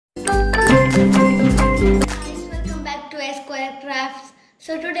square crafts.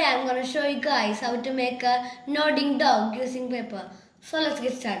 So today I'm going to show you guys how to make a nodding dog using paper. So let's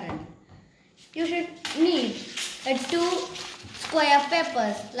get started. You should need two square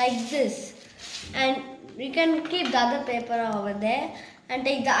papers like this, and you can keep the other paper over there and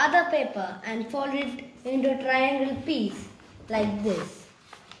take the other paper and fold it into a triangle piece like this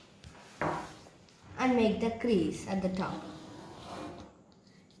and make the crease at the top.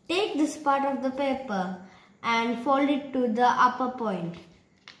 Take this part of the paper and fold it to the upper point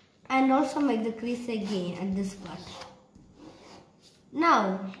and also make the crease again at this part.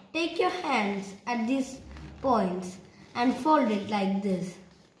 Now take your hands at these points and fold it like this.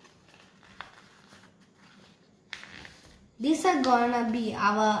 These are gonna be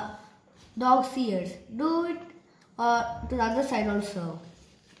our dog's ears. Do it to the other side also.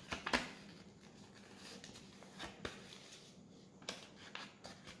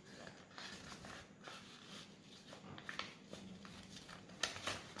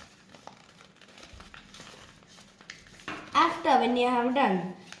 After when you have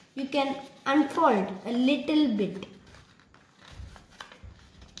done, you can unfold a little bit.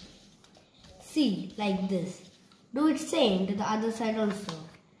 See, like this. Do it same to the other side also.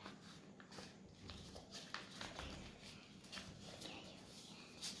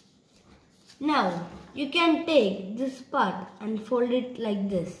 Now, you can take this part and fold it like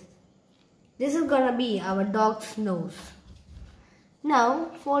this. This is gonna be our dog's nose.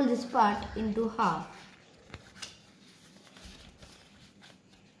 Now, fold this part into half.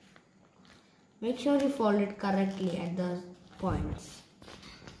 Make sure you fold it correctly at the points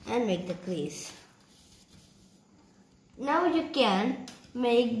and make the crease. Now you can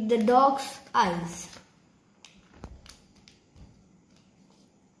make the dog's eyes.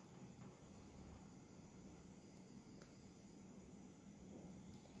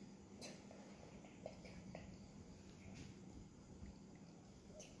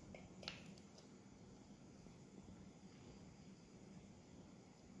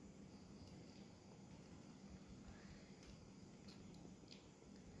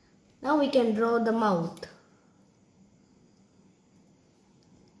 Now we can draw the mouth.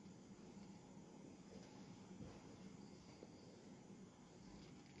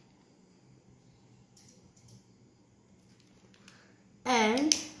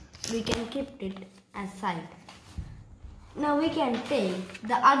 And we can keep it aside. Now we can take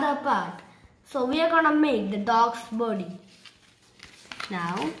the other part. So we are gonna make the dog's body.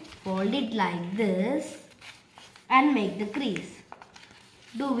 Now fold it like this and make the crease.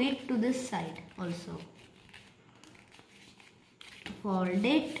 Do it to this side also. Fold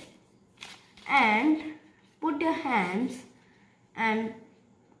it and put your hands and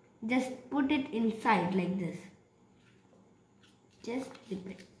just put it inside like this. Just dip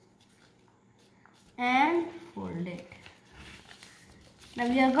it and fold it. Now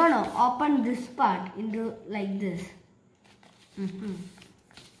we are gonna open this part into like this.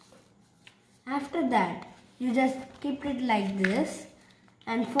 After that, you just keep it like this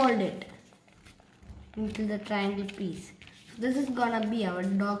and fold it into the triangle piece. This is gonna be our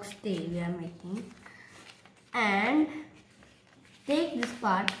dog's tail we are making. And take this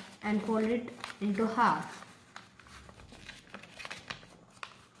part and fold it into half.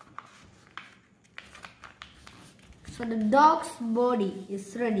 So the dog's body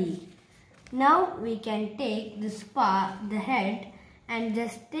is ready. Now we can take this part, the head, and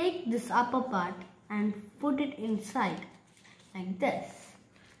just take this upper part and put it inside like this.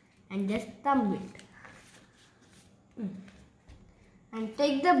 And just thumb it. And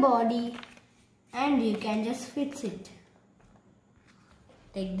take the body and you can just fix it.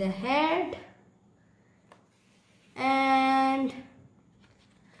 Take the head and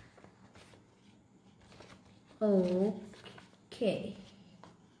okay,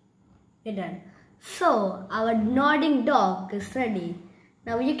 we're done. So our nodding dog is ready.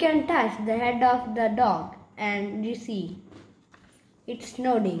 Now you can touch the head of the dog and you see it's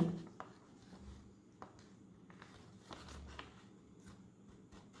nodding.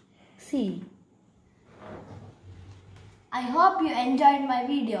 See. I hope you enjoyed my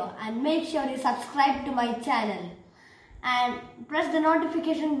video and make sure you subscribe to my channel and press the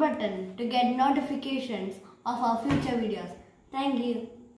notification button to get notifications of our future videos. Thank you.